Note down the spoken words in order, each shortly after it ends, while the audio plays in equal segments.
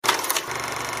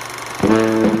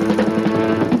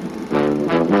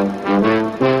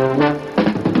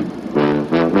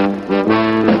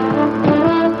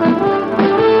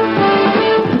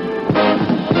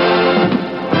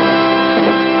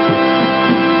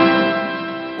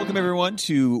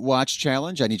To Watch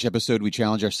Challenge. On each episode, we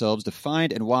challenge ourselves to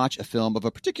find and watch a film of a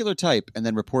particular type and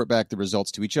then report back the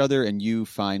results to each other and you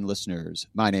fine listeners.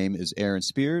 My name is Aaron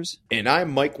Spears. And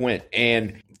I'm Mike Wendt.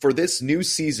 And for this new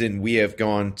season, we have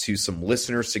gone to some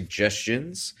listener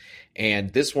suggestions.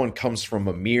 And this one comes from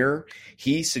Amir.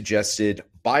 He suggested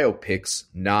biopics,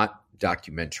 not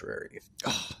documentary.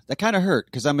 Oh, that kind of hurt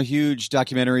because I'm a huge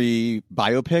documentary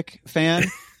biopic fan.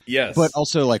 Yes. But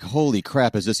also like, holy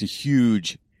crap, is this a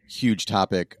huge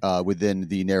topic within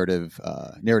the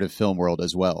narrative film world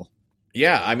as well.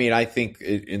 Yeah, I mean, I think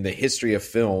in the history of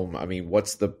film, I mean,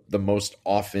 what's the most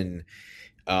often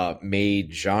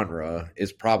made genre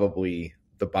is probably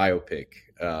the biopic.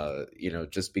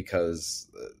 Just because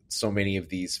so many of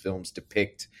these films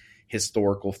depict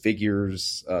historical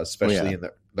figures, especially in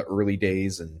the early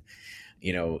days, and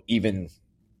even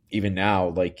now,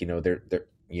 like they're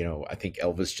I think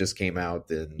Elvis just came out,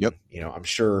 and yep. I'm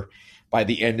sure by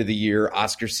the end of the year,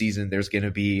 Oscar season, there's going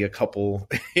to be a couple,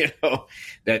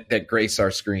 that grace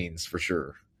our screens for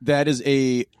sure. That is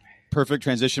a perfect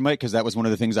transition, Mike, because that was one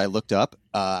of the things I looked up.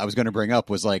 I was going to bring up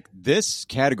was like, this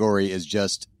category is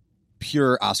just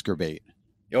pure Oscar bait.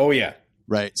 Oh, yeah.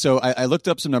 Right. So I looked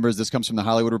up some numbers. This comes from the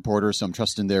Hollywood Reporter, so I'm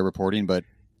trusting their reporting, but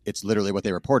it's literally what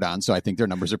they report on. So I think their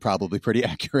numbers are probably pretty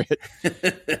accurate.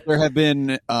 There have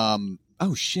been,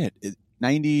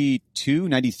 92,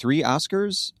 93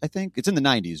 Oscars, I think. It's in the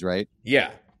 90s, right? Yeah.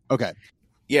 Okay.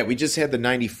 Yeah, we just had the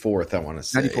 94th, I want to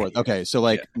say. 94th. Okay,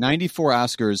 so 94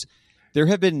 Oscars. There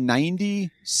have been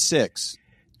 96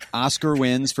 Oscar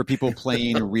wins for people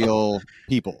playing real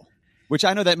people, which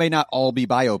I know that may not all be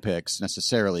biopics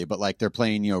necessarily, but like they're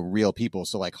playing, real people.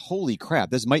 So like, holy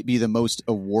crap, this might be the most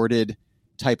awarded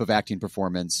type of acting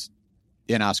performance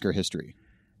in Oscar history.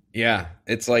 Yeah,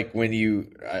 it's like when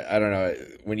I don't know,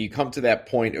 when you come to that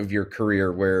point of your career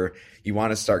where you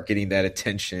want to start getting that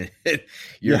attention,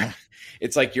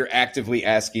 it's like you're actively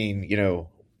asking,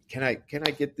 can I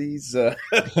get these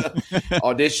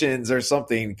auditions or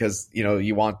something? Because,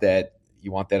 you want that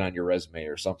on your resume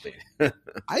or something.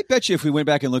 I bet you if we went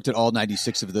back and looked at all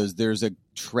 96 of those, there's a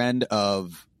trend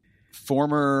of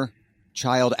former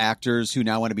child actors who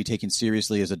now want to be taken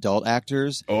seriously as adult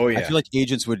actors. Oh yeah. I feel like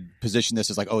agents would position this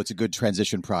as like, oh, it's a good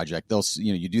transition project. They'll,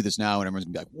 you do this now and everyone's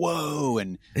gonna be like, whoa.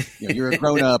 And you're a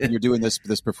grown up and you're doing this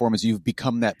performance. You've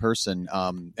become that person.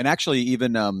 And actually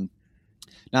even,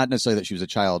 not necessarily that she was a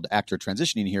child actor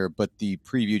transitioning here, but the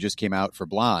preview just came out for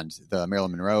Blonde, the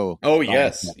Marilyn Monroe. Oh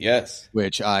yes.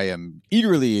 Which I am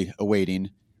eagerly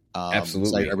awaiting.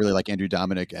 Absolutely. So I really like Andrew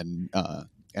Dominic, and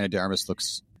Anna de Armas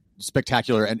looks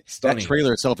spectacular, and stunning. That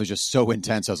trailer itself is just so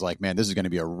intense. I was like, man, this is going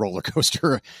to be a roller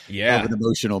coaster of an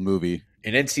emotional movie.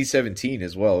 And NC-17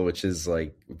 as well, which is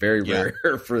like very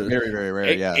rare for very, very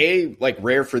rare. Like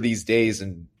rare for these days,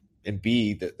 and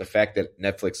B, the fact that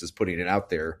Netflix is putting it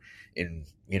out there in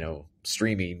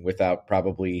streaming without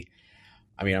probably,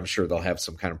 I mean, I'm sure they'll have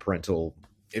some kind of parental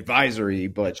advisory,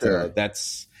 but sure.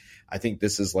 I think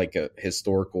this is like a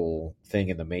historical thing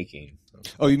in the making.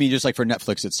 Oh, you mean just like for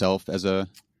Netflix itself as a?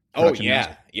 Oh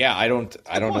yeah. I don't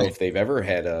know if they've ever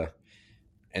had a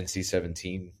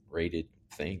NC-17 rated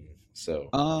thing. So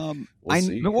we'll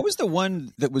see. What was the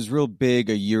one that was real big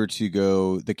a year or two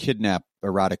ago? The kidnap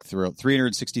erotic thrill,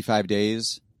 365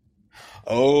 Days.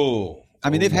 Oh, I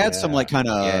mean, they've had some like kind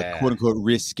of quote unquote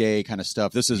risque kind of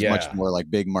stuff. This is much more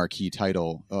like big marquee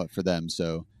title for them.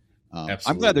 So I'm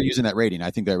glad they're using that rating.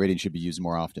 I think that rating should be used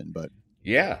more often. But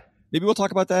yeah. Maybe we'll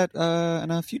talk about that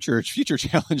in a future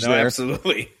challenge. No,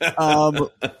 absolutely.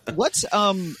 What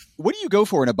do you go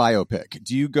for in a biopic?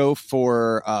 Do you go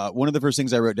for one of the first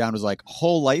things I wrote down was like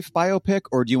whole life biopic,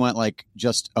 or do you want like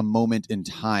just a moment in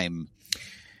time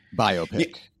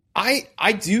biopic? Yeah,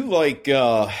 I do like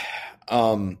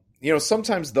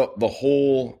sometimes the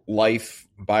whole life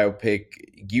biopic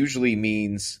usually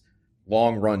means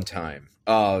long run time.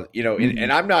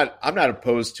 And I'm not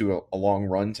opposed to a long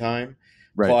run time.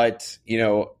 Right. But,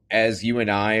 as you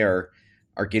and I are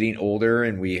getting older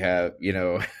and we have,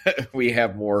 we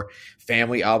have more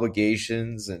family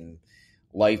obligations and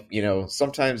life,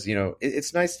 sometimes,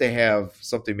 it's nice to have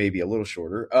something maybe a little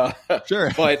shorter.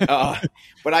 Sure. But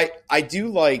I do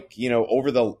like,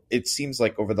 it seems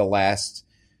like over the last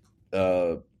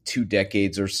 2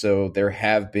 decades or so, there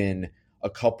have been a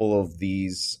couple of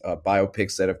these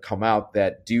biopics that have come out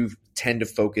that do tend to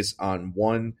focus on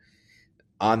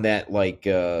that like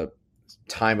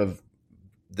time of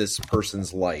this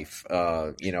person's life.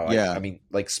 Yeah. I mean,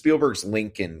 like Spielberg's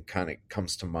Lincoln kind of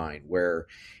comes to mind, where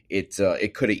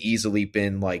it could have easily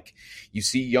been like you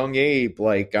see young Abe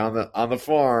like on the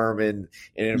farm, and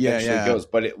it eventually goes,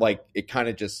 but it kind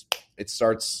of just it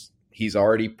starts. He's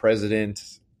already president.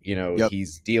 Yep.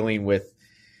 He's dealing with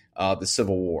the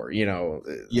Civil War.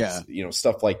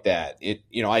 Stuff like that.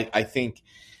 I think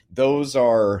those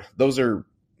are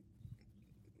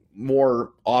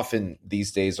more often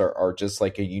these days are just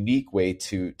like a unique way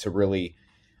to really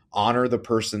honor the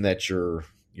person that you're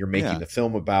making the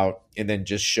film about, and then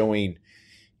just showing,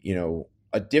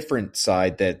 a different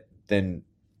side than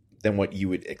what you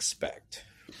would expect.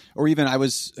 Or even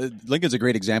Lincoln's a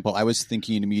great example. I was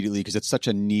thinking immediately, because it's such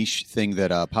a niche thing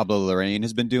that Pablo Larraín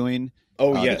has been doing.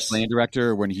 Oh, yes. The Plan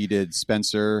director, when he did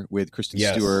Spencer with Kristen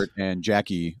Stewart and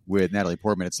Jackie with Natalie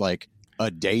Portman, it's like a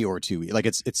day or two. Like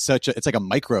it's like a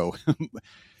micro,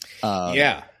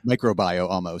 micro bio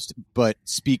almost, but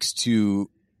speaks to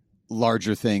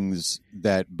larger things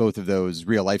that both of those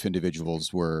real life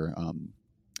individuals were.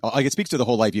 Like it speaks to the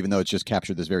whole life, even though it's just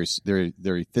captured this very, very,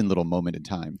 very thin little moment in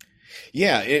time.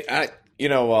 Yeah, and I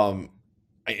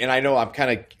know I'm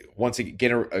kind of once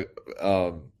again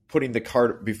putting the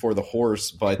cart before the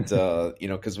horse, but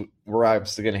because we're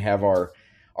obviously going to have our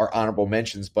honorable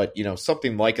mentions, but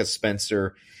something like a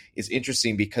Spencer is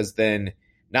interesting, because then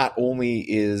not only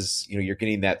is you're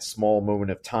getting that small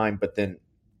moment of time, but then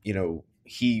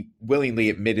he willingly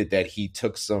admitted that he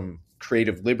took some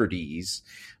creative liberties,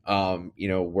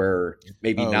 where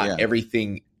maybe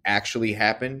everything actually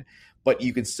happened, but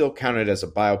you can still count it as a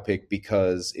biopic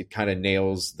because it kind of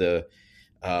nails the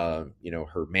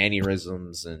her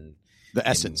mannerisms and the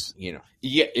essence.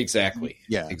 Yeah, exactly.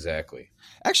 Yeah, exactly.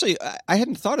 Actually, I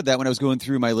hadn't thought of that when I was going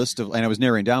through my list and I was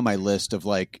narrowing down my list of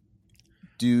like,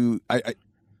 do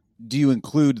you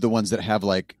include the ones that have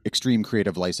like extreme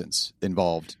creative license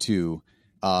involved too?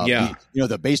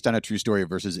 The based on a true story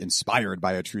versus inspired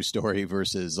by a true story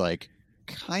versus like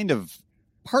kind of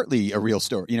partly a real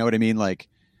story. You know what I mean? Like,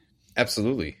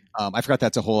 absolutely. I forgot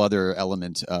that's a whole other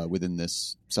element within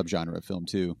this subgenre of film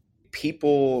too.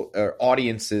 People or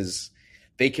audiences,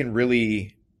 they can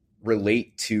really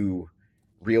relate to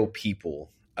real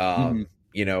people, and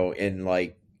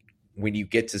like when you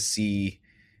get to see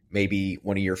maybe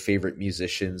one of your favorite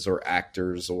musicians or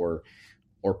actors or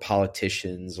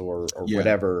politicians or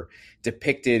whatever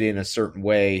depicted in a certain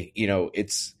way,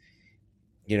 it's,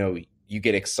 you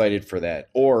get excited for that.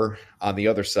 Or on the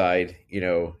other side,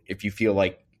 if you feel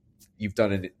like you've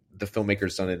done it, the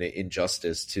filmmaker's done an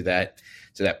injustice to that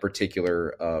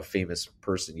particular famous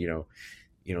person,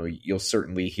 you'll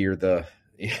certainly hear the,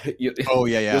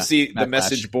 you'll see the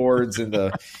message boards and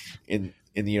the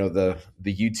the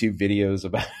YouTube videos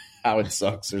about how it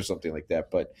sucks or something like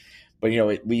that. But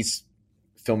at least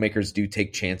filmmakers do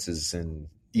take chances and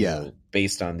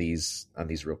based on these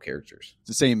real characters. It's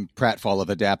the same pratfall of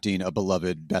adapting a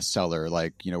beloved bestseller,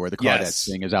 like where the Crawdads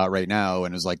thing is out right now,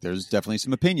 and it's like there's definitely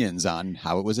some opinions on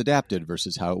how it was adapted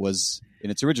versus how it was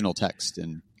in its original text,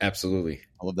 and absolutely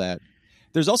all of that.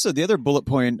 There's also the other bullet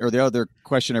point, or the other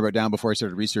question I wrote down before I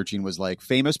started researching was like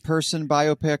famous person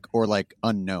biopic or like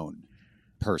unknown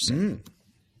person,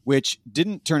 which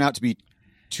didn't turn out to be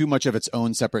too much of its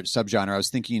own separate subgenre. I was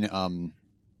thinking,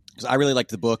 because I really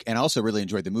liked the book and also really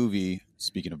enjoyed the movie.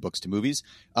 Speaking of books to movies,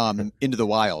 Into the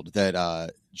Wild,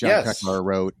 that John Krakauer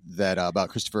wrote, that about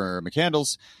Christopher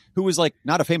McCandless, who was like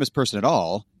not a famous person at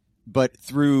all, but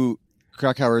through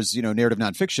Krakauer's narrative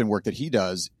nonfiction work that he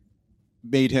does,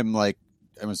 made him like,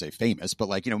 I wouldn't say famous, but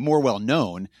like more well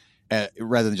known,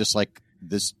 rather than just like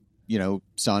this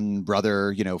son,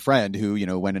 brother, friend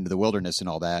who went into the wilderness and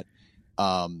all that.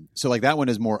 So like that one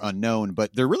is more unknown,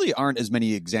 but there really aren't as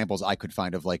many examples I could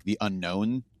find of like the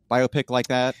unknown biopic like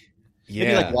that. Yeah.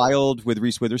 Maybe like Wild with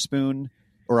Reese Witherspoon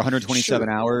or 127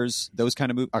 Hours, those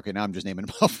kind of movies. Okay, now I'm just naming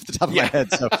them off the top of my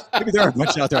head. So maybe there are a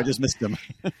bunch out there. I just missed them.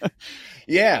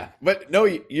 Yeah, but no,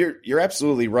 you're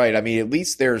absolutely right. I mean, at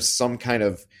least there's some kind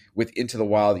of, with Into the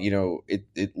Wild,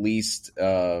 at least,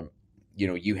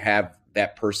 you have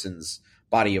that person's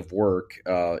body of work,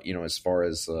 as far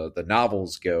as the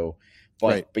novels go.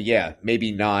 But yeah,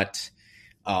 maybe not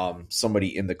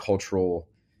somebody in the cultural,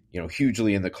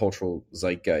 hugely in the cultural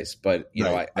zeitgeist. But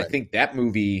I think that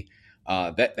movie,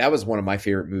 that was one of my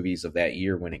favorite movies of that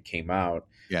year when it came out.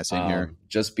 Yeah, same here.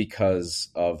 Just because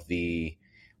of the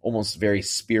almost very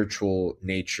spiritual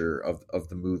nature of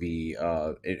the movie.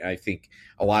 I think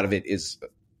a lot of it is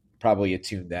probably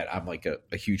attuned that I'm like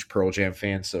a huge Pearl Jam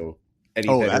fan, so Eddie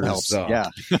Vedder's,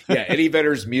 Eddie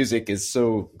Vedder's music is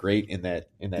so great in that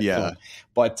film.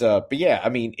 But yeah, I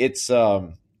mean, it's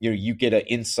you get an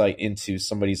insight into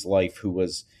somebody's life who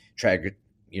was tragic,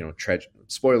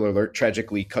 spoiler alert,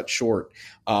 tragically cut short.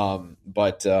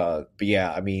 But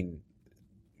yeah, I mean,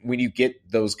 when you get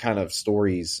those kind of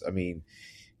stories, I mean,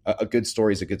 a good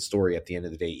story is a good story at the end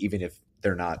of the day, even if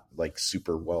they're not like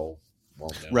super well known.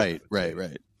 Right.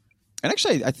 And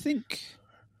actually, I think,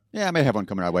 I may have one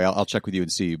coming our way. I'll check with you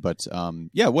and see. But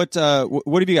what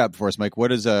have you got for us, Mike?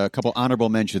 What is a couple honorable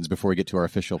mentions before we get to our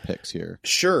official picks here?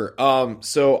 Sure.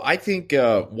 So I think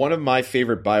one of my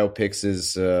favorite biopics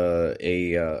is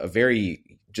a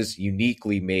very just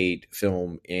uniquely made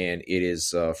film, and it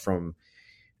is from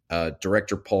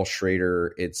director Paul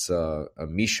Schrader. It's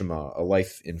Mishima, A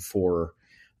Life in Four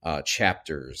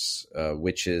Chapters,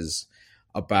 which is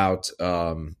about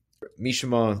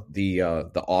Mishima, the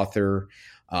author.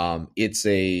 It's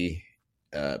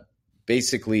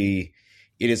basically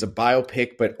it is a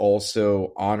biopic, but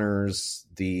also honors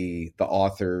the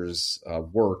author's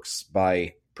works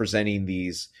by presenting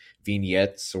these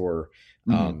vignettes or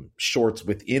shorts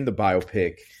within the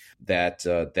biopic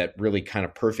that really kind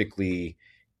of perfectly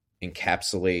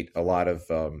encapsulate a lot of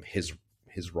his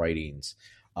writings,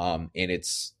 and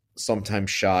it's sometimes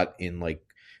shot in like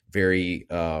very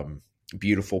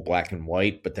beautiful black and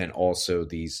white, but then also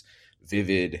these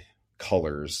vivid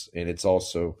colors, and it's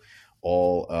also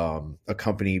all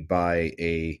accompanied by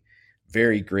a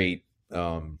very great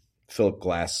Philip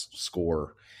Glass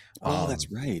score.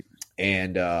 That's right.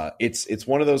 And it's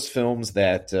one of those films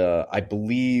that I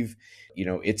believe,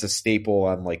 it's a staple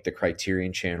on like the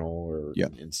Criterion Channel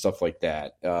and stuff like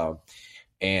that.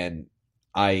 And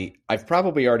I've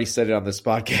probably already said it on this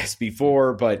podcast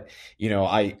before, but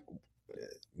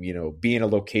being a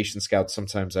location scout,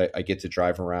 sometimes I get to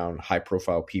drive around high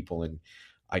profile people, and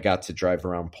I got to drive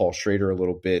around Paul Schrader a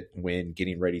little bit when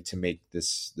getting ready to make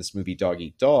this movie Dog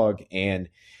Eat Dog. And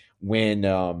when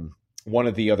one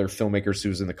of the other filmmakers who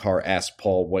was in the car asked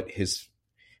Paul what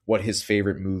his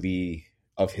favorite movie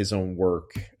of his own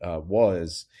work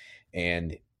was,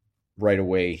 and right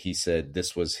away he said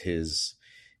this was his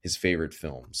favorite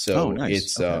film. So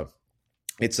nice.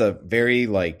 It's a very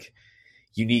like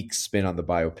unique spin on the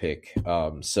biopic.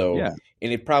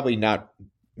 And it probably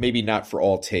maybe not for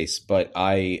all tastes, but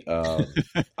I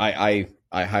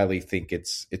highly think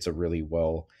it's a really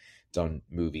well done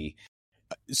movie.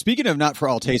 Speaking of not for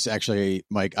all tastes, actually,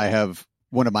 Mike, I have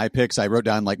one of my picks. I wrote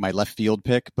down like my left field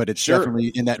pick, but it's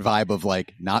definitely in that vibe of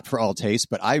like not for all tastes,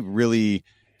 but I really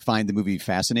find the movie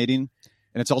fascinating.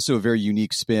 And it's also a very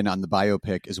unique spin on the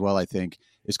biopic as well, I think.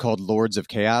 It's called Lords of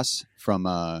Chaos from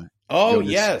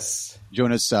Jonas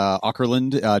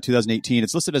Åkerlund, 2018.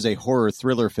 It's listed as a horror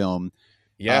thriller film.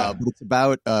 But it's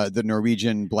about the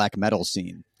Norwegian black metal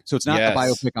scene. So it's not a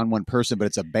biopic on one person, but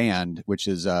it's a band, which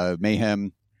is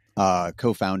Mayhem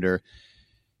co-founder.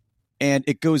 And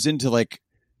it goes into like,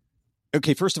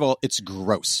 okay, first of all, it's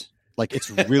gross. Like it's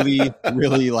really,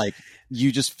 really like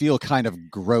you just feel kind of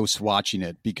gross watching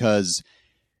it because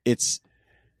it's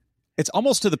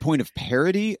almost to the point of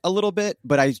parody a little bit,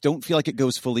 but I don't feel like it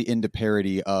goes fully into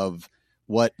parody of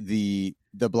what the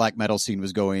black metal scene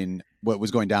what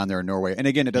was going down there in Norway. And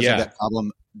again, it does have that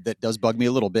problem that does bug me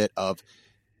a little bit of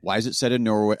why is it set in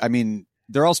Norway? I mean,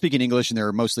 they're all speaking English and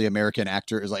they're mostly American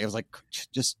actors. Like I was like,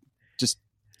 just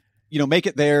make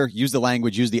it there, use the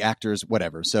language, use the actors,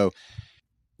 whatever. So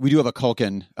we do have a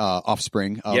Culkin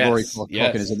offspring. Rory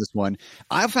Culkin is in this one.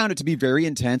 I found it to be very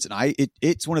intense, and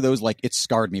it's one of those like it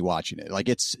scarred me watching it. Like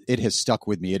it has stuck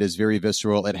with me. It is very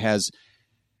visceral. It has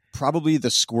probably the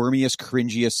squirmiest,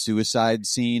 cringiest suicide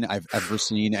scene I've ever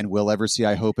seen and will ever see,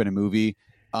 I hope, in a movie.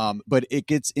 But it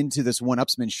gets into this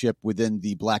one-upsmanship within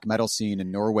the black metal scene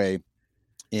in Norway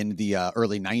in the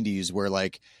early 90s where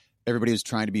like everybody was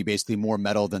trying to be basically more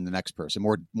metal than the next person,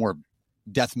 more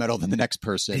death metal than the next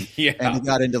person. And it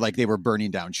got into like they were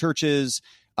burning down churches.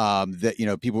 That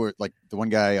people were like the one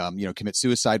guy commit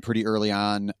suicide pretty early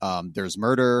on. There's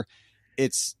murder.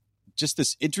 It's just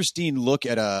this interesting look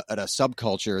at a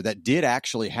subculture that did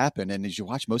actually happen. And as you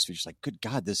watch most of it, you're just like, good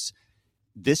God,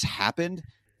 this happened.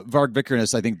 Varg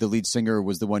Vikernes, I think the lead singer,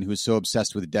 was the one who was so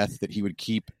obsessed with death that he would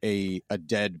keep a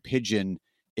dead pigeon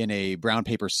in a brown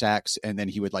paper sacks, and then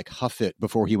he would like huff it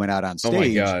before he went out on stage. Oh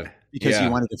my God. Because he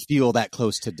wanted to feel that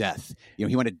close to death.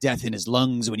 He wanted death in his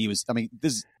lungs when he was,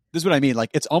 this is what I mean.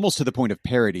 Like it's almost to the point of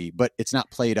parody, but it's not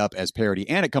played up as parody.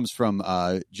 And it comes from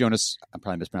Jonas, I'm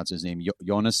probably mispronouncing his name,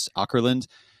 Jonas Åkerlund,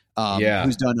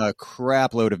 who's done a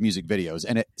crap load of music videos.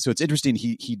 And so it's interesting.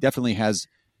 He definitely has,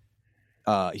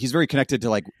 he's very connected to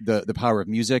like the power of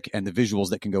music and the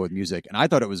visuals that can go with music. And I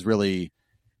thought it was really,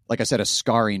 like I said, a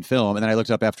scarring film. And then I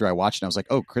looked up after I watched it and I was like,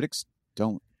 oh, critics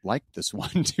don't like this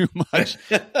one too much.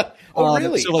 Oh,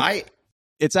 really? So, like,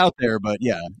 it's out there, but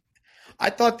yeah. I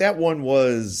thought that one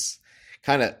was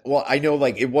kind of, well, I know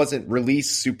like it wasn't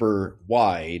released super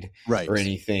wide Right. or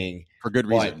anything. For good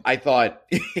reason. I thought,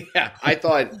 yeah, I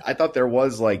thought there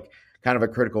was like kind of a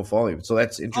critical following. So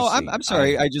that's interesting. I'm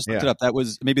sorry. I just looked it up. That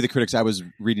was maybe the critics I was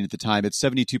reading at the time. It's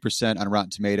 72% on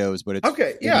Rotten Tomatoes, but it's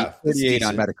okay. Yeah. 38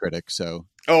 on Metacritic. So,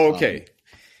 okay.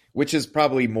 Which is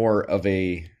probably more of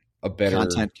a better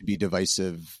content can be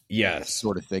divisive, yes,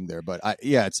 sort of thing there. But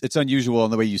it's unusual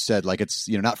in the way you said, like it's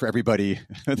not for everybody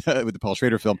with the Paul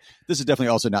Schrader film. This is definitely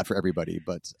also not for everybody.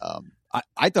 But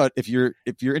I thought if you're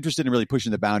interested in really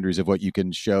pushing the boundaries of what you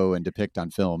can show and depict on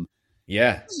film,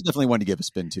 this is definitely one to give a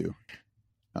spin to.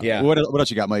 What else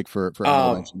you got, Mike, for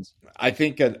honorable mentions? I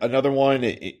think another one.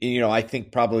 I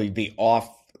think probably the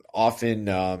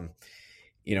often.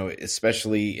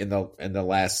 Especially in the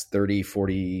last 30,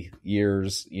 40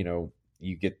 years, you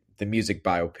get the music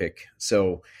biopic.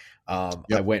 So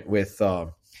I went with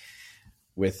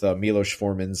Milos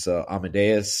Forman's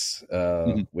Amadeus,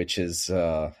 which is,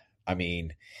 not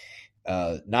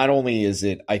only is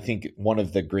it, I think, one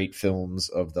of the great films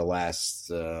of the last,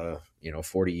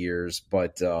 40 years,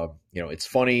 but, it's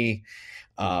funny,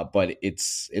 but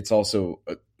it's also,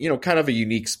 kind of a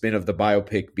unique spin of the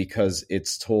biopic because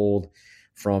it's told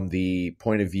from the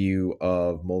point of view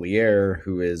of Moliere,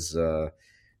 who was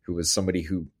somebody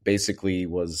who basically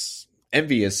was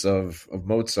envious of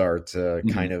Mozart,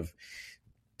 kind of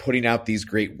putting out these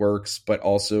great works, but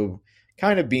also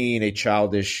kind of being a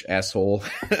childish asshole.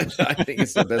 I think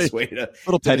it's the best way to a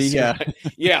little petty,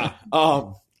 yeah.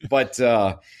 But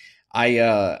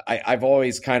I've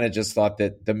always kind of just thought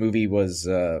that the movie was.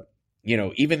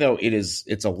 Even though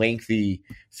it's a lengthy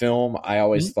film, I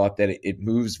always thought that it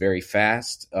moves very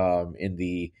fast.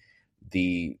 There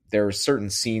are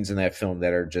certain scenes in that film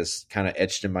that are just kind of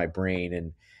etched in my brain.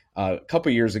 And a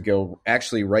couple of years ago,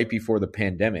 actually right before the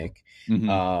pandemic,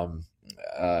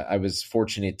 I was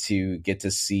fortunate to get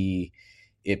to see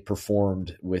it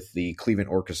performed with the Cleveland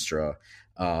Orchestra.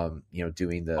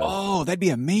 Doing the that'd be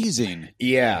amazing.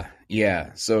 Yeah.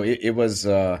 So it was.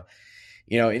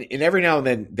 And every now and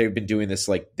then they've been doing this.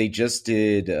 Like they just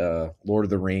did Lord of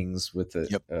the Rings with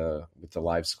the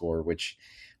live score, which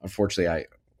unfortunately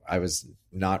I was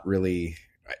not really.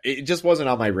 It just wasn't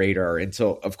on my radar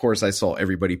until, of course, I saw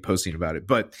everybody posting about it.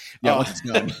 But once it's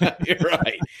done, you're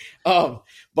right.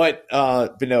 But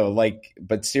no,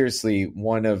 but seriously,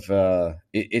 one of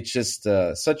it's just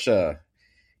such an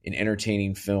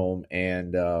entertaining film,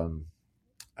 and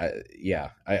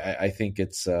I think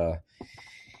it's.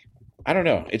 I don't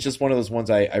know. It's just one of those ones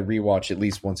I rewatch at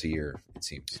least once a year, it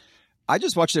seems. I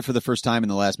just watched it for the first time in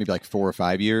the last maybe like 4 or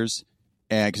 5 years.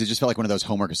 And because it just felt like one of those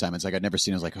homework assignments. Like I'd never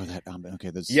seen it. I was like,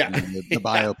 this the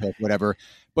biopic, whatever.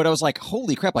 But I was like,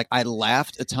 holy crap. Like I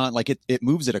laughed a ton. Like it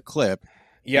moves at a clip.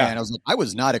 Yeah. And I was like, I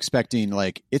was not expecting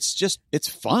it's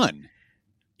fun.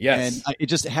 Yes. And it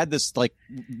just had this like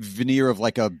veneer of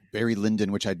like a Barry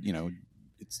Lyndon, which I'm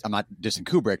not dissing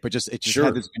Kubrick, but it just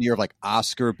had this veneer of like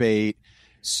Oscar bait.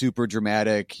 Super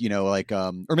dramatic,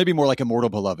 or maybe more like Immortal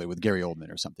Beloved with Gary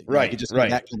Oldman or something. Right. Like it just had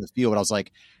that kind of feel. But I was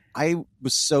like, I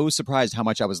was so surprised how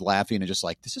much I was laughing and just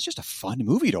like, this is just a fun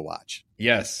movie to watch.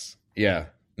 Yes. Yeah.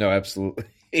 No, absolutely.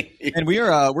 And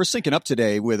we're syncing up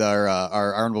today with our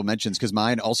honorable mentions because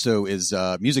mine also is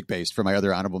music based for my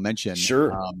other honorable mention.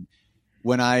 Sure.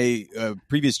 When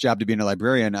previous job to being a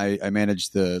librarian, I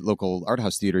managed the local art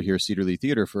house theater here, Cedar Lee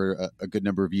Theater, for a good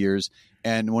number of years.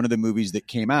 And one of the movies that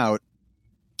came out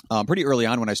pretty early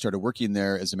on when I started working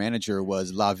there as a manager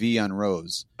was La Vie en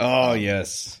Rose. Oh,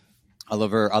 yes.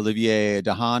 Olivier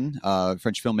Dahan,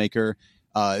 French filmmaker.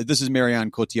 This is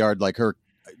Marianne Cotillard, like her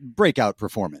breakout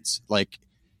performance. Like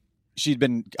she'd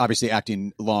been obviously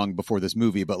acting long before this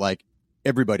movie, but like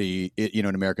everybody, in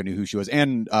America knew who she was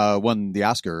and won the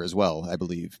Oscar as well, I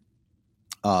believe,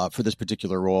 for this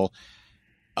particular role.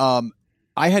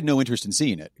 I had no interest in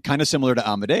seeing it, kind of similar to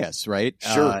Amadeus, right?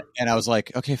 Sure. And I was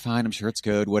like, okay, fine. I'm sure it's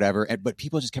good, whatever. But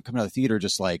people just kept coming out of the theater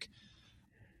just like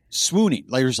swooning.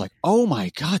 Like, just like, oh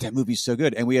my God, that movie's so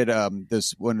good. And we had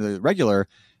this one of the regular,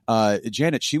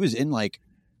 Janet, she was in like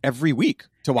every week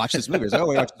to watch this movie. I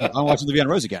was like, I'm watching The Vie en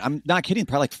Rose again. I'm not kidding.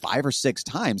 Probably like 5 or 6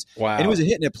 times. Wow. And it was a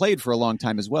hit and it played for a long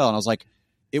time as well. And I was like,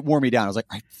 it wore me down. I was like,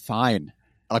 all right, fine.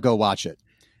 I'll go watch it.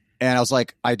 And I was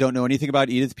like, I don't know anything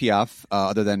about Edith Piaf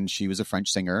other than she was a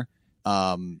French singer. So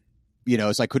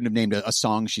I couldn't have named a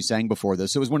song she sang before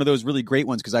this. So it was one of those really great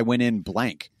ones because I went in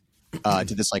blank.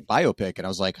 to this like biopic, and I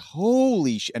was like,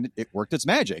 holy shit! And it worked its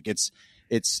magic. It's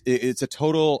a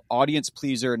total audience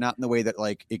pleaser, not in the way that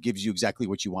like it gives you exactly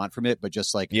what you want from it, but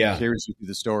just like carries you through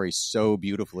the story so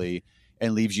beautifully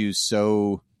and leaves you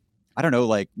so, I don't know,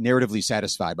 like narratively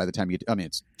satisfied by the time I mean,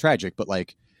 it's tragic, but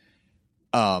like,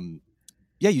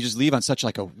 yeah, you just leave on such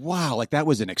like a wow, like that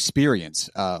was an experience,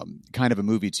 kind of a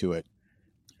movie to it.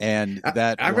 And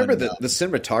that I remember the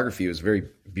cinematography was very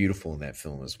beautiful in that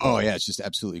film as well. Oh yeah, it's just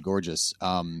absolutely gorgeous.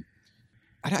 I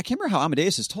can't remember how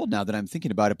Amadeus is told now that I'm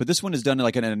thinking about it, but this one is done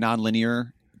like in a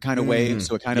non-linear kind of way,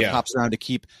 so it kind of hops around to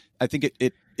keep. I think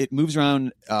it moves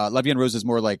around. La Vie en Rose is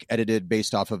more like edited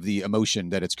based off of the emotion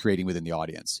that it's creating within the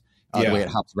audience. The way it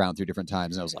hops around through different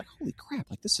times, and I was like, holy crap!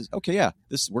 Like this is okay. Yeah,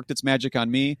 this worked its magic on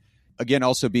me. Again,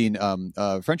 also being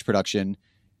a French production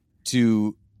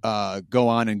to go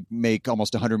on and make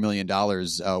almost $100 million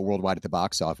worldwide at the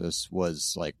box office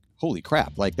was like, holy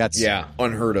crap. Like that's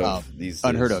unheard of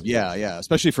unheard of. Yeah.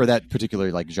 Especially for that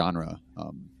particular like genre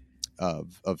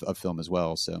of film as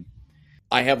well. So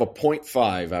I have a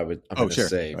 0.5. I'm going to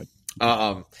say,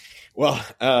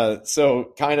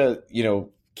 so kind of,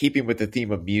 keeping with the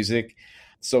theme of music.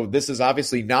 So this is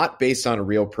obviously not based on a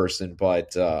real person,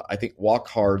 but I think Walk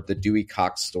Hard, the Dewey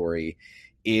Cox story,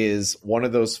 is one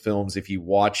of those films, if you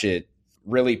watch it,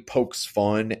 really pokes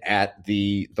fun at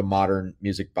the modern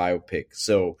music biopic.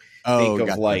 So think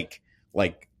of like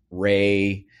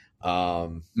Ray,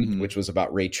 which was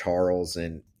about Ray Charles,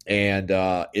 and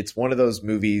it's one of those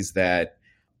movies that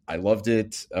I loved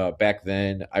it back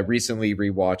then. I recently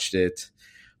rewatched it,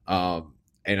 and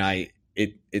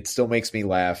it still makes me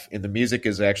laugh, and the music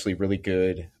is actually really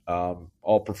good,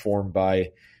 all performed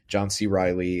by John C.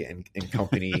 Reilly and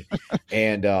company.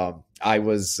 And I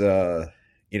was, when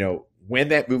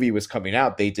that movie was coming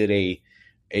out, they did a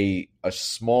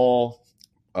small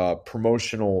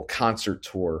promotional concert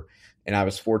tour, and I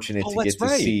was fortunate to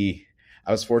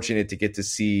get to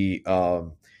see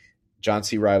John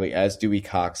C. Reilly as Dewey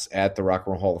Cox at the Rock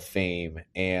and Roll Hall of Fame,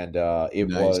 and it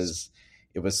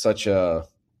was such a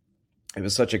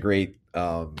great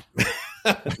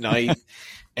night.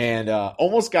 And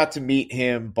almost got to meet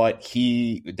him, but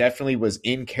he definitely was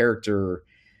in character.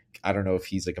 I don't know if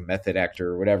he's like a method actor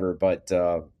or whatever, but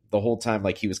the whole time,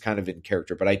 like he was kind of in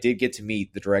character. But I did get to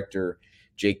meet the director,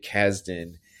 Jake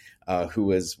Kasdan, who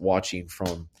was watching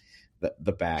from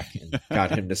the back, and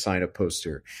got him to sign a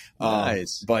poster.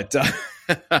 Nice. But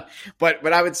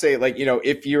I would say, like,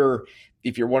 if you're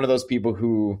one of those people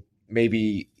who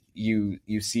maybe you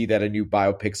see that a new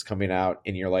biopic's coming out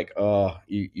and you're like, oh,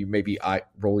 you maybe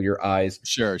roll your eyes.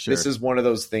 Sure. This is one of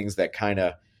those things that kind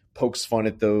of pokes fun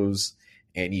at those,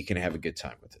 and you can have a good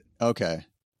time with it. Okay.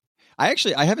 I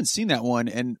haven't seen that one,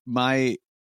 and I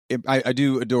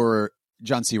do adore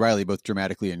John C. Reilly, both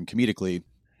dramatically and comedically,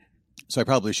 so I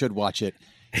probably should watch it.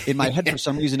 In my head, for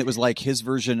some reason, it was like his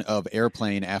version of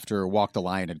Airplane after Walk the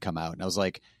Line had come out, and I was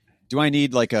like, do I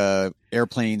need like a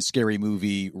Airplane scary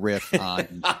movie riff on,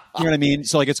 you know what I mean?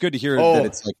 So like, it's good to hear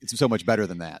that it's so much better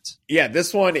than that. Yeah.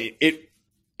 This one,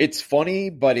 it's funny,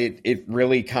 but it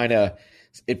really kind of,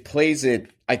 it plays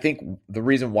it. I think the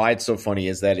reason why it's so funny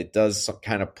is that it does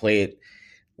kind of play it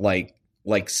like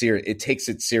it takes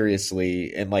it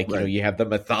seriously. And like, you have the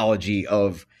mythology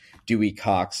of Dewey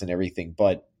Cox and everything,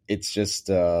 but it's just,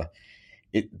 the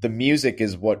music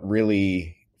is what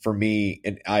really, for me,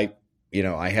 and I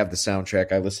have the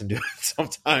soundtrack. I listen to it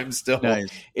sometimes still. Nice.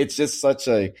 It's just such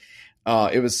it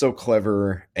was so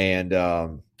clever. And I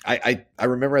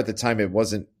remember at the time it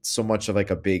wasn't so much of like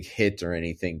a big hit or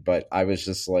anything, but I was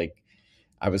just like,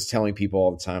 I was telling people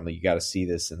all the time, like, you got to see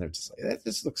this. And they're just like, that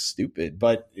just looks stupid,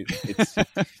 but it's,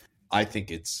 I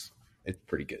think it's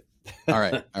pretty good. All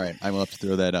right. I will have to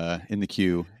throw that in the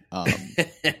queue.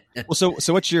 Well,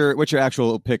 so what's your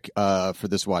actual pick for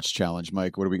this watch challenge,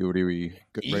 Mike? What do we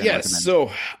yes, so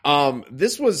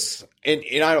this was, and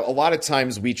a lot of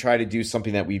times we try to do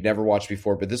something that we've never watched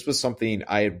before, but this was something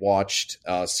I had watched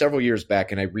several years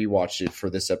back, and I rewatched it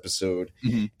for this episode.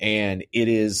 And it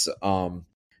is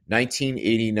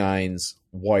 1989's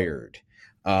Wired,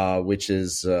 which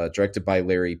is directed by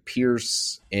Larry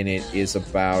Pierce, and it is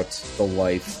about the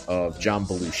life of John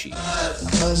Belushi.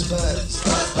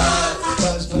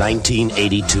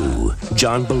 1982.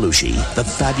 John Belushi, the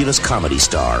fabulous comedy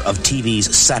star of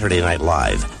TV's Saturday Night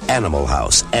Live, Animal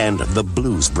House, and The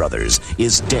Blues Brothers,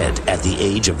 is dead at the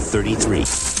age of 33.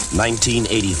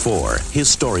 1984. His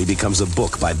story becomes a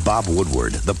book by Bob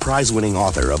Woodward, the prize-winning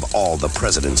author of All the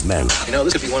President's Men.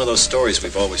 This could be one of those stories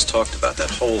we've always talked about, that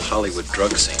whole Hollywood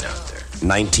drug scene out there.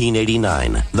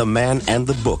 1989. The man and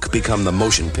the book become the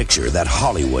motion picture that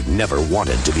Hollywood never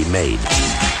wanted to be made.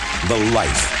 The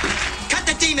Life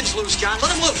loose, John.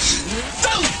 Let him loose.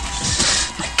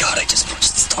 My God, I just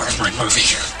punched the star of my movie.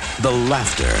 The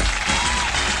laughter.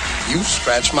 You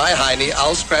scratch my hiney,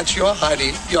 I'll scratch your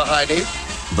hiney. Your hiney.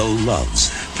 The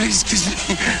loves. Please,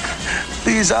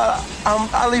 please,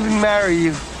 I'll even marry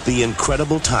you. The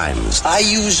incredible times. I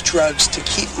use drugs to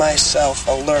keep myself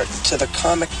alert to the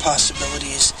comic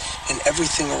possibilities in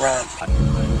everything around me.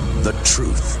 The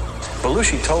truth.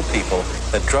 Belushi told people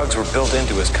that drugs were built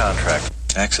into his contract.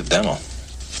 Accidental.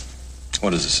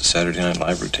 What is this, a Saturday Night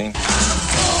Live routine?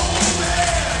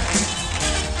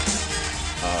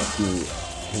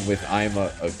 I'm a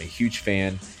huge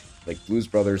fan, like Blues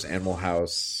Brothers, Animal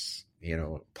House,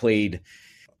 played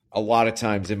a lot of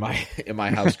times in my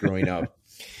house growing up.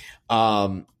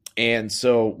 And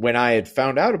so when I had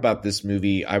found out about this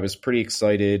movie, I was pretty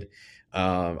excited.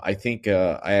 I think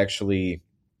I actually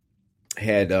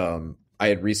had I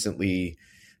had recently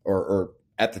or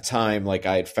at the time, like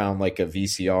I had found like a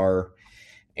VCR,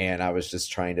 and I was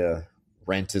just trying to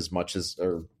rent as much as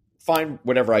or find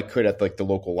whatever I could at like the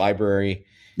local library.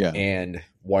 Yeah. And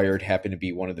Wired happened to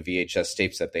be one of the VHS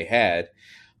tapes that they had.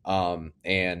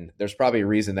 And there's probably a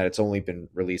reason that it's only been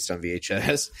released on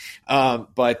VHS.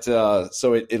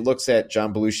 So it looks at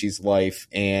John Belushi's life,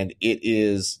 and it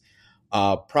is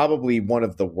probably one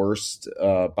of the worst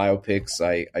biopics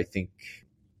I think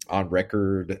on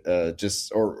record,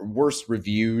 or worst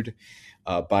reviewed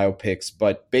biopics.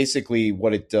 But basically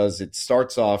what it does, it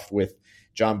starts off with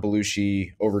John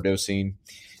Belushi overdosing,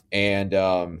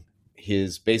 and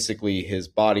his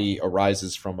body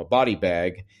arises from a body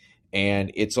bag,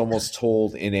 and it's almost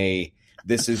told in a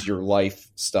 "this is your life"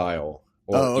 style,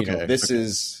 or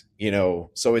is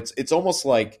so it's almost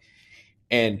like,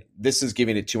 and this is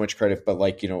giving it too much credit, but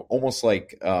like almost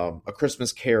like A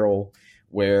Christmas Carol,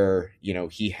 where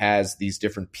he has these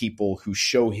different people who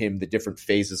show him the different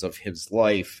phases of his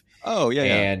life.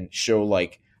 And show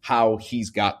like how he's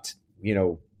got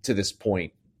to this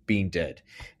point being dead,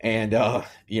 and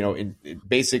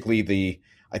basically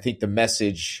I think the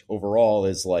message overall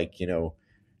is like,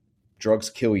 drugs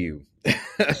kill you.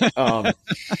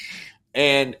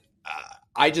 And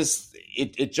I just,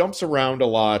 it jumps around a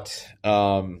lot.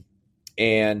 But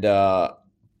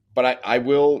I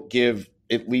will give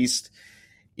at least,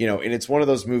 and it's one of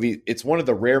those movies, it's one of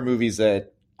the rare movies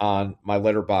that on my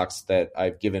letterbox that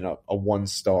I've given a 1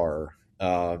 star,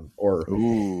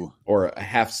 or a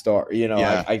half star,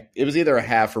 it was either a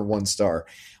half or 1 star.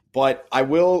 But I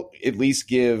will at least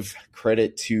give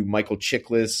credit to Michael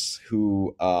Chiklis,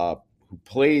 who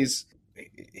plays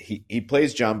he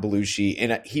plays John Belushi,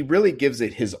 and he really gives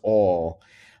it his all.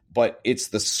 But it's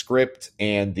the script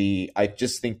and I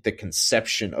just think the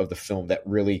conception of the film that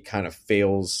really kind of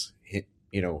fails,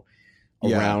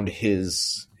 around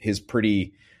his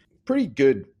pretty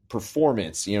good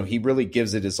performance. He really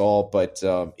gives it his all. But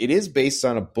it is based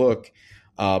on a book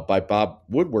by Bob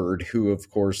Woodward, who,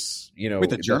 of course, with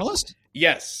the journalist.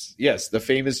 Yes, the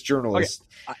famous journalist.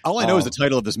 Okay. All I know is the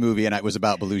title of this movie, and it was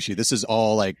about Belushi. This is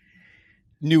all like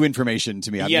new information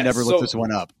to me. I've never looked this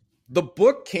one up. The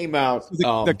book came out.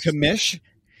 The commish,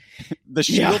 the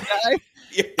shield guy,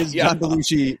 is John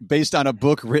Belushi, based on a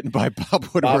book written by Bob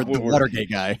Woodward, the Watergate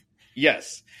guy.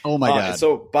 Yes. Oh my God.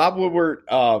 So Bob Woodward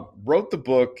wrote the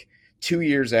book 2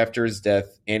 years after his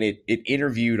death, and it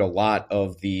interviewed a lot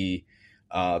of the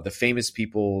famous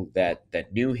people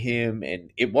that knew him, and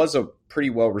it was a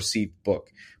pretty well received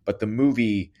book. But the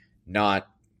movie, not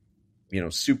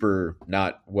super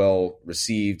not well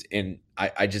received, and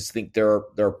I just think there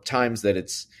are times that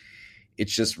it's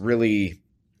just really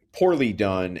poorly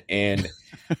done, and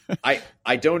I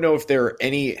don't know if there are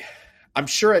any. I'm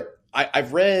sure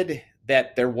I've read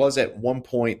that there was at one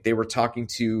point they were talking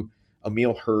to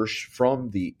Emil Hirsch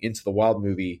from the Into the Wild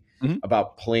movie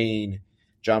about playing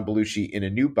John Belushi in a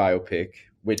new biopic,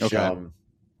 which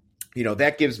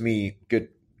that gives me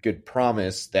good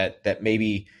promise that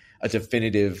maybe a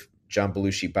definitive John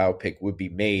Belushi biopic would be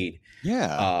made.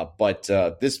 Yeah. But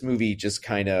this movie just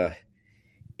kind of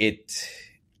I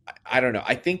don't know.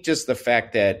 I think just the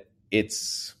fact that it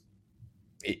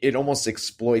almost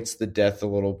exploits the death a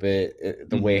little bit,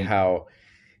 the way how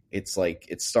it's like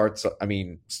it starts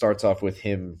off with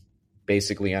him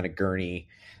basically on a gurney.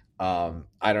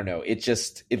 I don't know.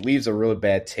 It leaves a really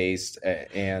bad taste,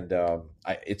 and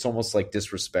it's almost like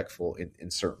disrespectful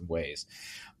in certain ways.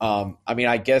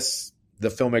 I guess the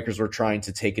filmmakers were trying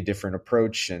to take a different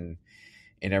approach and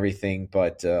everything,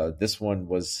 but this one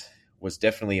was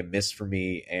definitely a miss for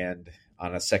me. And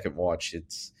on a second watch,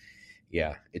 it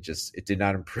did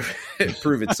not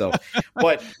improve itself.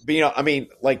 But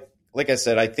like I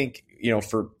said, I think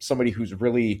for somebody who's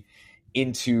really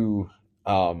into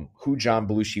who John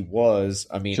Belushi was.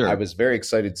 I mean, Sure. I was very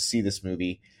excited to see this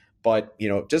movie, but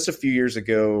just a few years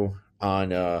ago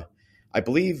on, I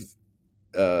believe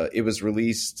it was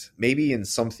released maybe in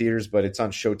some theaters, but it's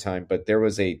on Showtime. But there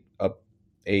was a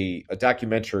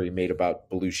documentary made about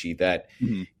Belushi that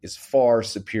is far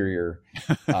superior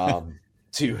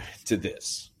to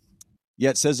this. Yeah,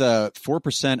 it says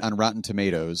 4% on Rotten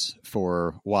Tomatoes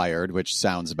for Wired, which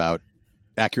sounds about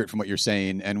accurate from what you're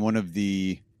saying. And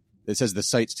it says the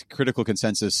site's critical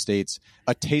consensus states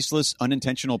a tasteless,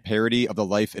 unintentional parody of the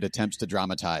life it attempts to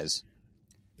dramatize.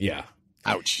 Yeah.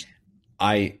 Ouch.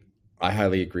 I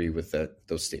highly agree with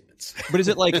those statements. But is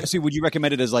it like, so would you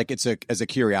recommend it as like as a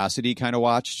curiosity kind of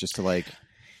watch, just to like?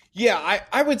 Yeah,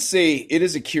 I would say it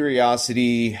is a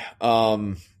curiosity.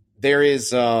 There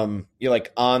is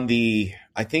like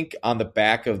I think on the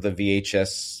back of the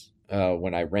VHS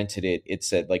when I rented it, it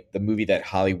said like the movie that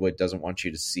Hollywood doesn't want you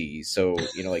to see. So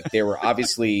like there were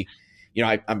obviously,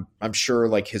 I'm sure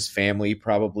like his family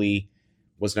probably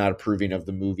was not approving of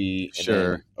the movie. And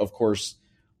sure. Then, of course,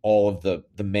 all of the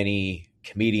many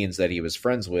comedians that he was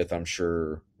friends with, I'm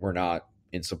sure, were not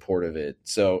in support of it.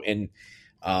 So, and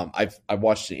I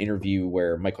watched an interview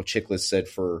where Michael Chiklis said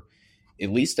for at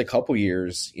least a couple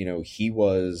years, he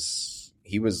was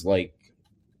like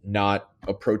not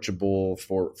approachable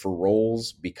for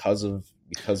roles because of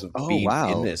being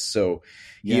in this. So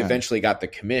he eventually got the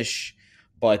commish,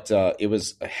 but it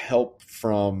was a help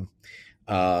from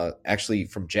actually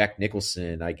from Jack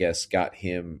Nicholson, I guess, got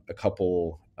him a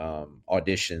couple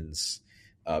auditions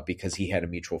because he had a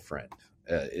mutual friend,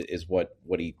 is what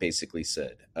he basically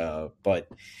said. But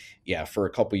yeah, for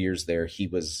a couple years there, he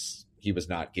was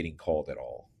not getting called at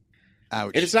all.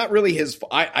 Ouch. And it's not really his.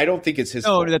 I don't think it's his.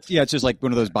 No, fault. it's just like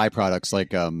one of those byproducts,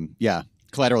 like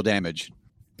collateral damage.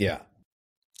 Yeah.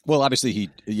 Well, obviously he,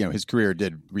 his career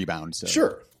did rebound. So.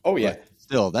 Sure. Oh yeah. But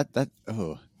still,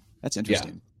 that's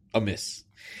interesting. Yeah. A miss.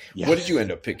 Yeah. What did you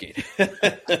end up picking?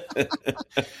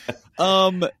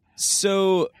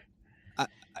 So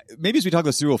maybe as we talk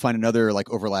this through, we'll find another like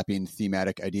overlapping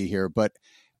thematic idea here. But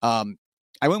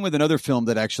I went with another film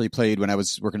that actually played when I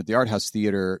was working at the Art House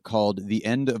Theater called The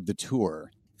End of the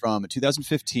Tour from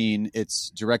 2015. It's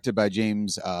directed by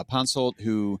James Ponsoldt,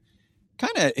 who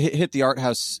kind of hit the art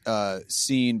house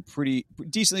scene pretty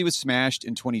decently with Smashed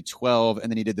in 2012.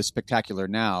 And then he did The Spectacular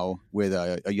Now with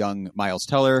a young Miles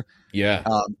Teller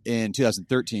in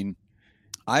 2013.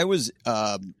 I was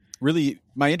really,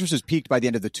 my interest was piqued by The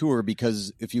End of the Tour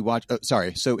because if you watch,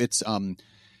 so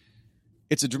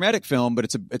it's a dramatic film, but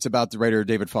it's about the writer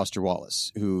David Foster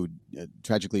Wallace, who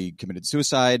tragically committed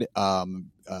suicide.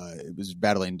 Was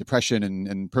battling depression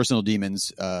and personal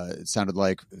demons. It sounded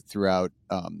like throughout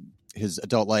his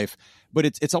adult life, but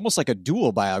it's almost like a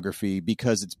dual biography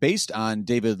because it's based on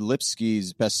David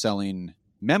Lipsky's best-selling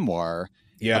memoir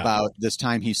about this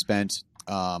time he spent.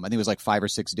 I think it was like 5 or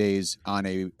 6 days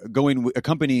on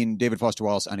accompanying David Foster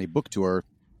Wallace on a book tour,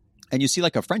 and you see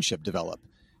like a friendship develop.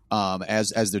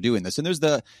 As they're doing this, and there's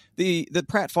the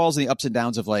pratfalls and the ups and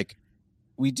downs of like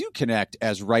we do connect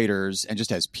as writers and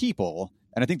just as people,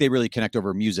 and I think they really connect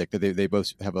over music. That they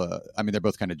both have they're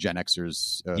both kind of Gen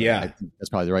Xers. I think that's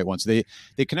probably the right one. So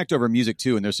they connect over music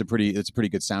too, and it's a pretty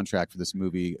good soundtrack for this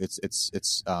movie. It's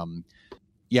set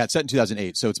in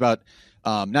 2008, so it's about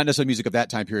not necessarily music of that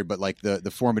time period, but like the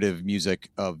formative music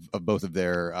of both of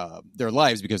their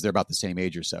lives because they're about the same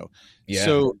age or so. Yeah.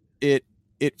 So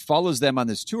it follows them on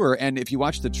this tour, and if you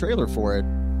watch the trailer for it...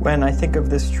 When I think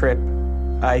of this trip,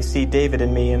 I see David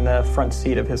and me in the front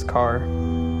seat of his car.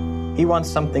 He wants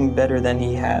something better than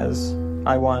he has.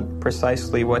 I want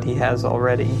precisely what he has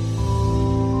already.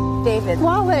 David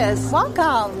Wallace,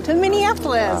 welcome to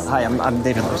Minneapolis. Hi, I'm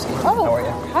David Lipsky. Oh, how are you?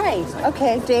 Hi.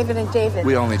 Okay, David and David.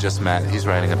 We only just met. He's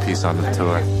writing a piece on the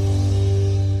tour.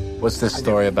 What's this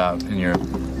story about in your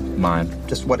mind?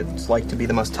 Just what it's like to be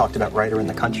the most talked about writer in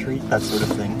the country, that sort of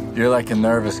thing. You're like a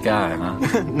nervous guy,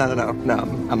 huh? No,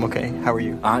 I'm okay. How are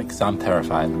you? Because I'm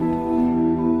terrified.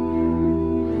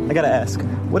 I gotta ask,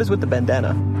 what is with the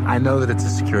bandana? I know that it's a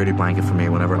security blanket for me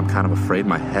whenever I'm kind of afraid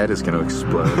my head is going to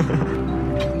explode.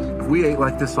 If we ate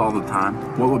like this all the time,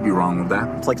 what would be wrong with that?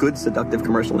 It's like good, seductive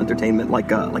commercial entertainment, like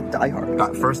Die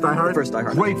Hard. First Die Hard? First Die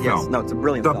Hard. Great yes. film. No, it's a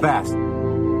brilliant film. The best.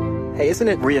 Hey, isn't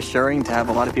it reassuring to have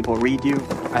a lot of people read you?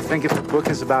 I think if the book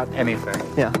is about anything,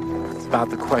 it's about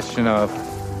the question of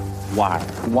why.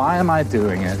 Why am I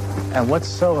doing it? And what's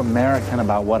so American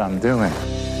about what I'm doing?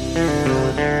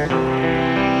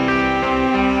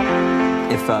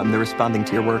 If they're responding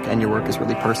to your work and your work is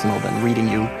really personal, then reading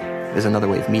you is another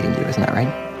way of meeting you, isn't that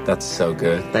right? That's so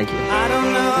good. Thank you. I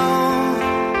don't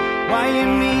know why you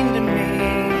mean to me.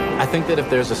 I think that if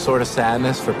there's a sort of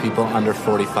sadness for people under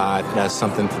 45, it has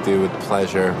something to do with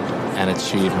pleasure and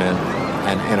achievement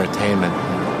and entertainment,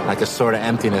 like a sort of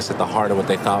emptiness at the heart of what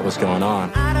they thought was going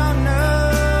on.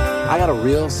 I got a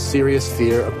real serious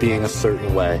fear of being a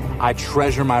certain way. I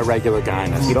treasure my regular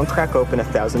guyness. You don't crack open a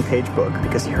 1,000-page book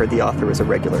because you heard the author was a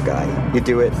regular guy. You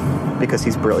do it because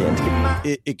he's brilliant.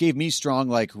 It gave me strong,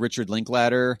 like, Richard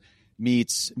Linklater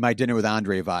meets My Dinner with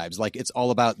Andre vibes. Like, it's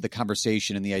all about the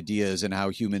conversation and the ideas and how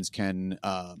humans can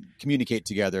communicate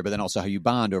together, but then also how you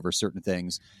bond over certain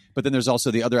things. But then there's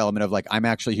also the other element of, like, I'm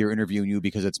actually here interviewing you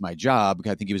because it's my job.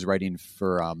 I think he was writing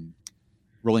for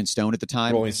Rolling Stone at the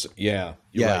time. Yeah.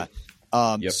 Yeah.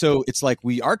 Right. So it's like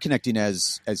we are connecting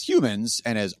as humans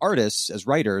and as artists, as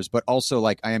writers, but also,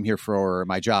 like, I am here for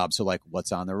my job. So, like,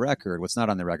 what's on the record? What's not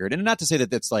on the record? And not to say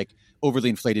that that's, like, overly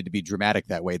inflated to be dramatic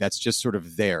that way. That's just sort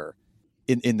of there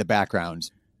in the background.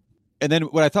 And then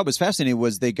what I thought was fascinating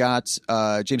was they got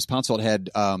James Ponsoldt had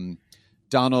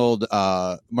Donald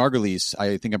Margulies,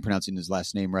 I think I'm pronouncing his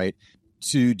last name right,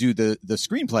 to do the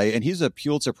screenplay, and he's a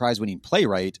Pulitzer Prize winning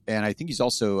playwright, and I think he's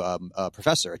also a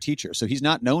professor, a teacher. So he's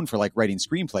not known for, like, writing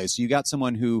screenplays. So you got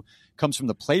someone who comes from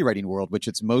the playwriting world, which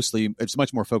it's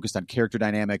much more focused on character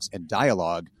dynamics and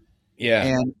dialogue. Yeah.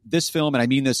 And this film, and I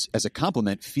mean this as a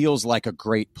compliment, feels like a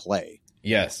great play.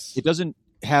 Yes. It doesn't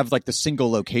have, like, the single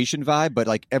location vibe, but,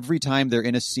 like, every time they're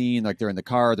in a scene, like, they're in the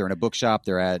car, they're in a bookshop,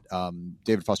 they're at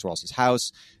David Foster Wallace's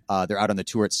house, they're out on the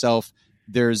tour itself.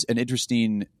 There's an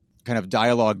interesting kind of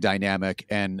dialogue dynamic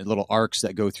and little arcs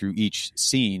that go through each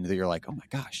scene that you're like, oh my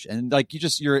gosh. And, like,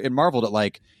 you're marveled at,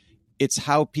 like, it's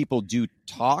how people do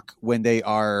talk when they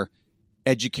are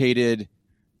educated,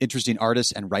 interesting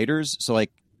artists and writers. So,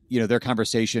 like, you know, their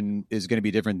conversation is going to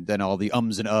be different than all the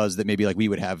ums and uhs that maybe, like, we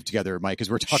would have together, Mike, because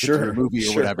we're talking through a movie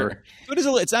or whatever.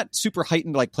 So it's not super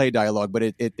heightened, like, play dialogue,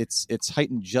 but it's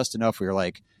heightened just enough where you're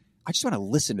like, I just want to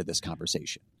listen to this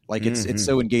conversation. Like, it's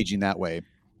so engaging that way.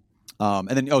 And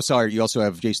then, you also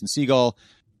have Jason Segel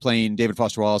playing David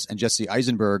Foster Wallace and Jesse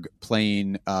Eisenberg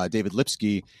playing David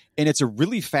Lipsky. And it's a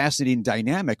really fascinating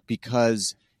dynamic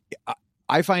because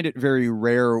I find it very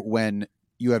rare when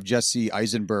you have Jesse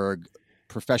Eisenberg,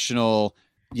 professional,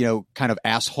 you know, kind of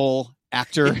asshole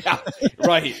actor. Yeah,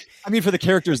 right. I mean, for the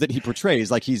characters that he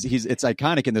portrays, like it's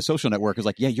iconic in The Social Network. Is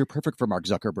like, yeah, you're perfect for Mark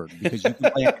Zuckerberg because you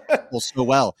can play people so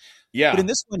well. Yeah. But in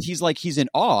this one, he's in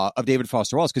awe of David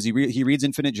Foster Wallace because he reads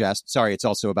Infinite Jest. Sorry, it's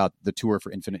also about the tour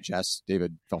for Infinite Jest.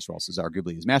 David Foster Wallace is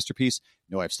arguably his masterpiece.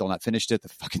 No, I've still not finished it. The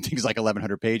fucking thing's like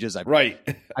 1,100 pages.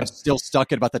 I'm still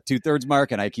stuck at about the 2/3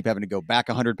 mark, and I keep having to go back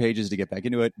 100 pages to get back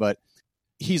into it. But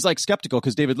he's, like, skeptical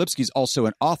because David Lipsky's also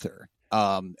an author.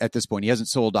 At this point, he hasn't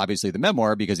sold obviously the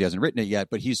memoir because he hasn't written it yet,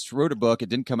 but he's wrote a book.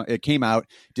 It came out,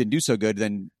 didn't do so good.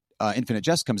 Then Infinite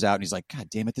Jest comes out, and he's like, God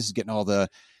damn it, this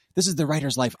is the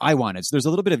writer's life I wanted. So there's a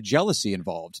little bit of jealousy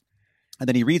involved. And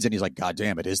then he reads it and he's like, God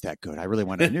damn, it is that good. I really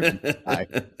want to interview this guy.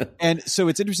 And so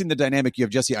it's interesting, the dynamic. You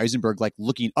have Jesse Eisenberg, like,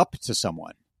 looking up to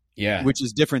someone. Yeah. Which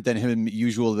is different than him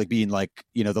usually, like, being, like,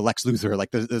 you know, the Lex Luthor,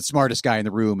 like the smartest guy in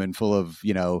the room and full of,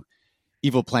 you know,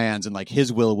 evil plans and, like,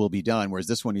 his will be done. Whereas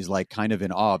this one, he's, like, kind of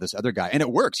in awe of this other guy. And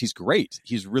it works. He's great.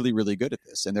 He's really, really good at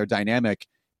this. And their dynamic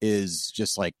is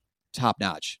just, like, top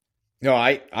notch. No,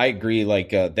 I agree. Like,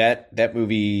 that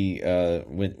movie,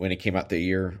 when it came out the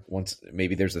year, once,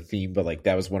 maybe there's a theme, but, like,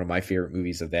 that was one of my favorite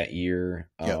movies of that year.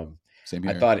 Same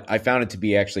here. I found it to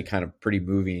be actually kind of pretty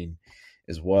moving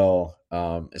as well,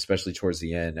 especially towards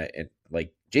the end. And,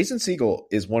 like, Jason Segel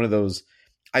is one of those,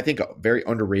 I think, a very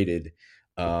underrated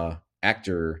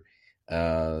actor,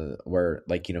 where,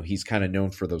 like, you know, he's kind of known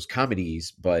for those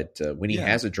comedies, but when he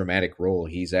has a dramatic role,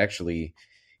 he's actually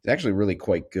really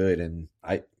quite good. And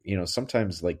you know,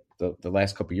 sometimes, like, the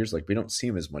last couple of years, like, we don't see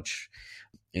him as much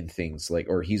in things, like,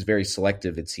 or he's very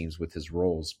selective, it seems, with his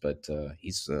roles, but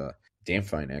he's a damn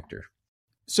fine actor.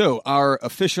 So our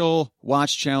official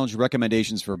Watch Challenge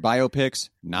recommendations for biopics,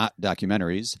 not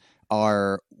documentaries,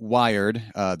 are Wired,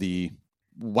 the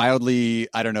wildly,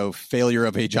 I don't know, failure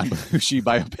of a John Belushi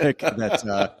biopic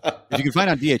that if you can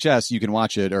find on VHS, you can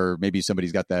watch it, or maybe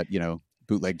somebody's got that, you know,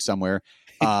 bootlegged somewhere.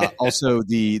 Also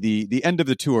the end of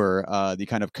the tour, the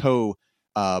kind of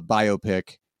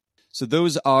biopic. So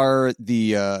those are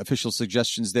the official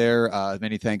suggestions there.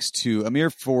 Many thanks to Amir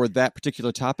for that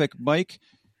particular topic. Mike,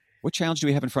 what challenge do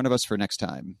we have in front of us for next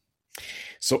time?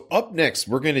 So up next,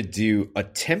 we're going to do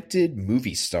Attempted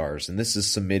Movie Stars, and this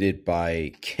is submitted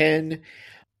by Ken.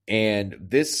 And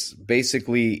this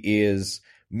basically is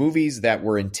movies that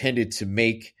were intended to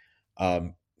make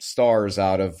stars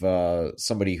out of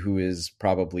somebody who is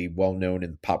probably well known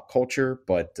in pop culture,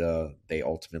 but they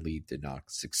ultimately did not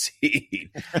succeed.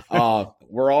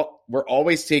 We're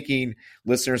always taking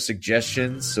listener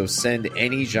suggestions, so send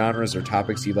any genres or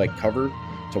topics you'd like covered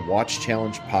to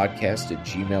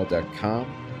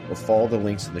watchchallengepodcast@gmail.com, or follow the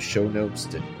links in the show notes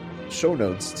to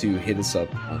hit us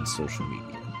up on social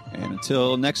media. And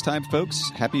until next time, folks,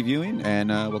 happy viewing, and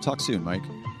we'll talk soon, Mike.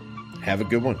 Have a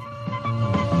good one.